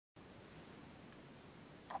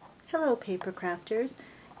Hello paper crafters.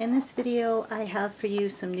 In this video I have for you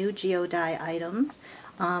some new Geo Die items.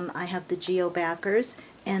 I have the Geo Backers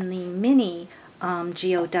and the Mini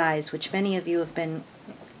Geo Dies, which many of you have been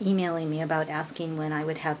emailing me about asking when I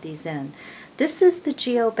would have these in. This is the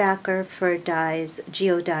Geo Backer for dies,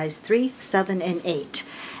 Geo Dies 3, 7, and 8.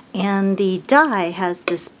 And the die has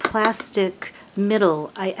this plastic middle.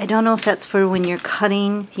 I don't know if that's for when you're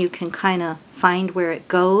cutting, you can kind of find where it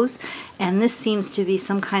goes, and this seems to be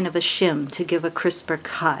some kind of a shim to give a crisper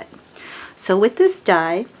cut. So with this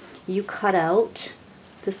die, you cut out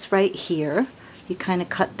this right here. You kind of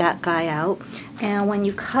cut that guy out, and when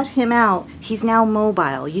you cut him out, he's now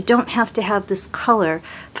mobile. You don't have to have this color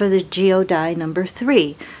for the Geo Die number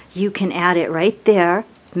 3. You can add it right there,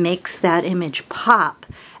 makes that image pop,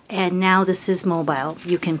 and now this is mobile.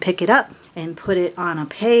 You can pick it up and put it on a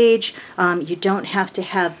page. You don't have to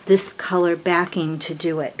have this color backing to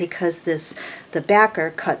do it because the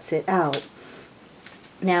backer cuts it out.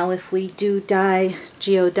 Now if we do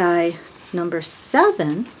Geo Die number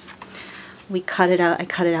 7, we cut it out. I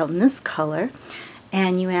cut it out in this color,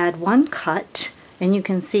 and you add one cut, and you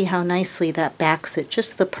can see how nicely that backs it,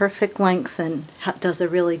 just the perfect length, and does a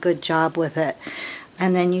really good job with it.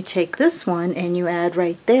 And then you take this one and you add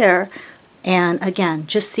right there, and again,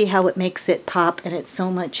 just see how it makes it pop, and it's so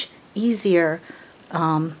much easier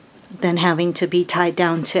than having to be tied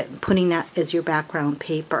down to putting that as your background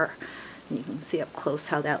paper. And you can see up close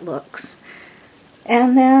how that looks.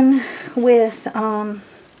 And then with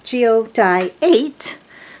Geo Die 8,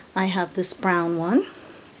 I have this brown one,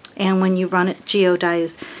 and when you run it, Geo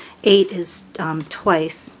Dies 8 is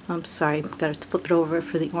twice. I'm sorry, got to flip it over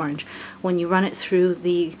for the orange. When you run it through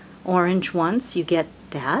the orange once, you get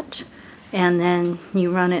that, and then you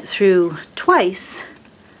run it through twice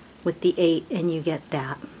with the 8 and you get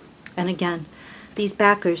that. And again, these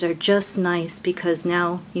backers are just nice because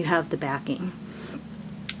now you have the backing.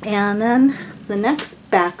 And then the next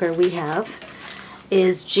backer we have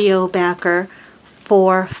is Geo Backer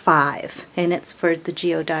 4, 5, and it's for the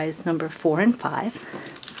Geo Dies number 4 and 5.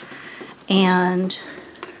 And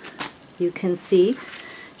you can see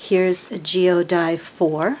here's a Geo Die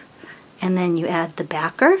 4, and then you add the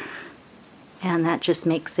backer, and that just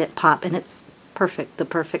makes it pop, and it's perfect, the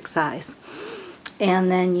perfect size. And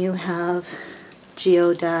then you have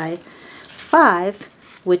Geo Die 5,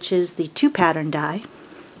 which is the 2 pattern die,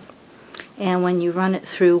 and when you run it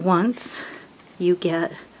through once, you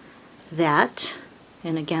get that,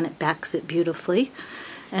 and again it backs it beautifully.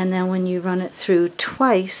 And then when you run it through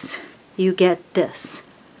twice, you get this,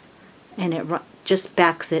 and it just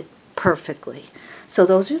backs it perfectly. So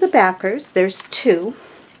those are the backers. There's 2.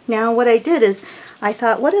 Now what I did is I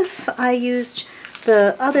thought, what if I used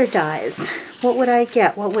the other dies? What would I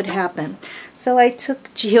get? What would happen? So I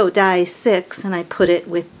took Geo Die 6 and I put it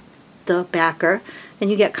with the backer,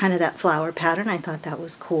 and you get kind of that flower pattern. I thought that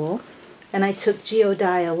was cool. And I took Geo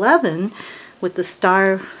Die 11 with the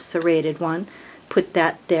star serrated one, put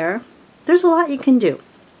that there. There's a lot you can do.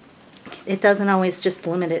 It doesn't always just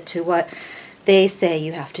limit it to what they say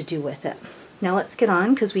you have to do with it. Now let's get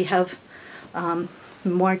on, because we have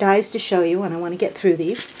more dies to show you, and I want to get through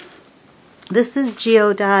these. This is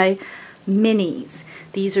Geo Die Minis.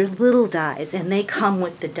 These are little dies, and they come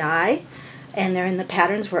with the die, and they're in the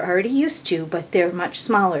patterns we're already used to, but they're much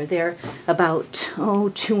smaller. They're about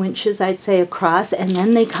 2 inches, I'd say, across, and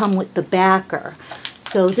then they come with the backer.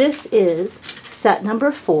 So this is set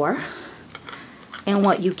number 4, and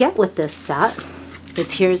what you get with this set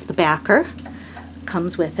is here's the backer,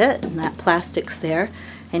 comes with it, and that plastic's there,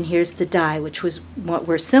 and here's the die, which was what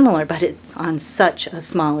were similar, but it's on such a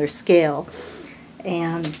smaller scale.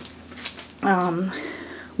 And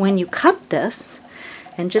when you cut this,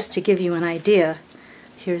 and just to give you an idea,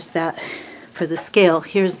 here's that for the scale.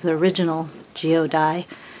 Here's the original Geo Die,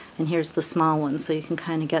 and here's the small one, so you can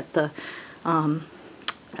kind of get the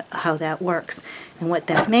how that works. And what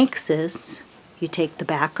that makes is you take the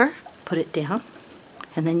backer, put it down,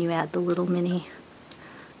 and then you add the little mini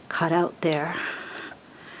cutout there.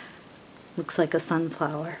 Looks like a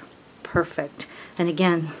sunflower. Perfect. And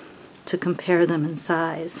again, to compare them in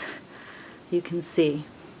size, you can see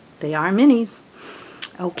they are minis.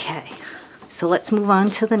 Okay, so let's move on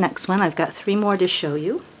to the next one. I've got 3 more to show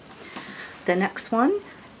you. The next one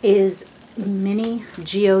is Mini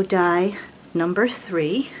Geo Die number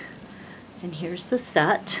 3, and here's the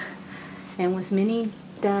set. And with Mini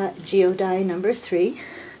Geo Die number 3,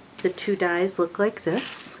 the 2 dies look like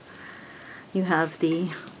this. You have the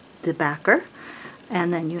backer,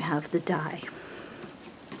 and then you have the die.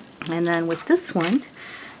 And then with this one,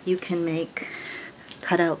 you can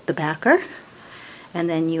cut out the backer, and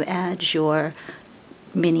then you add your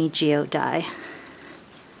Mini Geo die.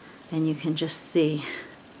 And you can just see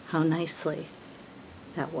how nicely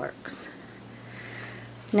that works.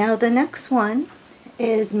 Now the next one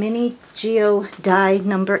is Mini Geo die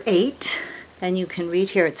number 8, and you can read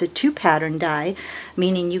here it's a 2 pattern die,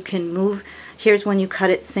 meaning you can move. Here's when you cut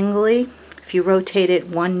it singly. If you rotate it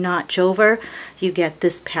 1 notch over, you get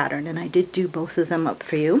this pattern, and I did do both of them up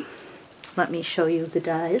for you. Let me show you the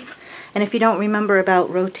dies. And if you don't remember about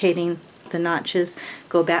rotating the notches,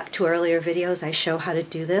 go back to earlier videos. I show how to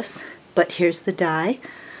do this. But here's the die,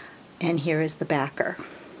 and here is the backer.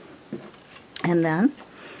 And then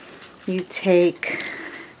you take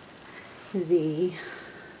the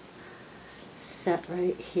set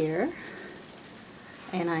right here,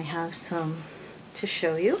 and I have some to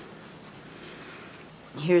show you.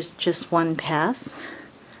 Here's just one pass,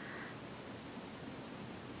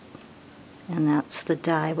 and that's the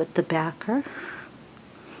die with the backer.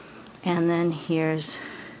 And then here's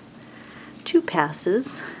 2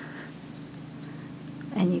 passes,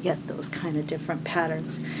 and you get those kind of different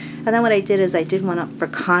patterns. And then what I did is I did one up for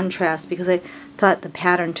contrast, because I thought the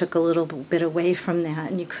pattern took a little bit away from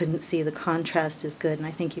that and you couldn't see the contrast as good, and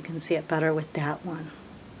I think you can see it better with that one.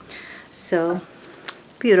 So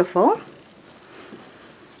beautiful.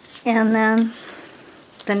 And then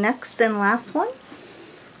the next and last one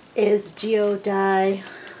is Geo die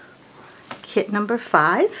kit number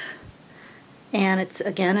 5, and it's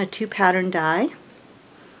again a 2 pattern die,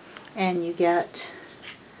 and you get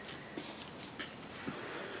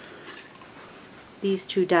these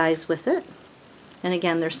 2 dies with it. And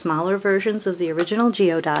again, they're smaller versions of the original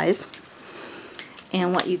Geo dies.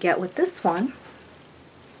 And what you get with this one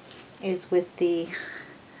is with the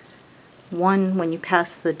one, when you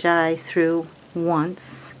pass the die through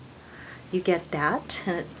once, you get that.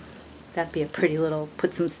 And that'd be a pretty little,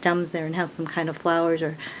 put some stems there and have some kind of flowers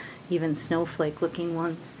or even snowflake looking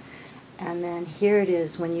ones. And then here it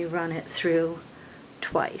is when you run it through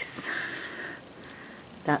twice.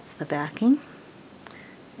 That's the backing.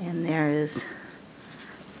 And there is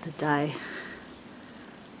the die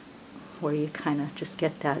where you kind of just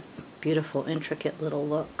get that beautiful, intricate little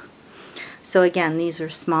look. So again, these are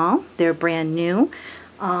small. They're brand new.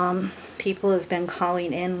 People have been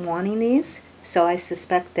calling in wanting these, so I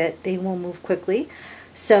suspect that they will move quickly.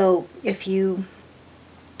 So if you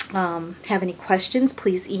have any questions,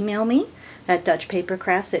 please email me at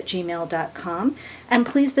dutchpapercrafts@gmail.com, and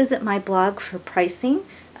please visit my blog for pricing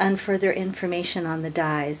and further information on the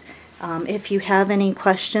dies. If you have any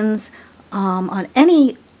questions on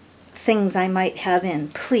any things I might have in,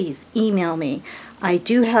 please email me. I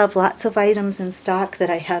do have lots of items in stock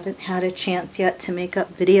that I haven't had a chance yet to make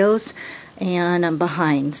up videos, and I'm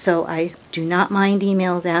behind. So I do not mind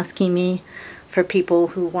emails asking me for people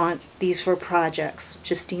who want these for projects.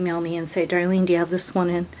 Just email me and say, Darlene, do you have this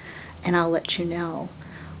one in? And I'll let you know.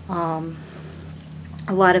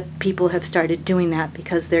 A lot of people have started doing that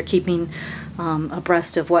because they're keeping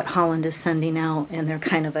abreast of what Holland is sending out, and they're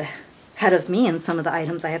kind of ahead of me in some of the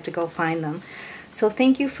items. I have to go find them. So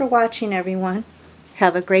thank you for watching, everyone.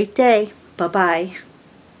 Have a great day. Bye-bye.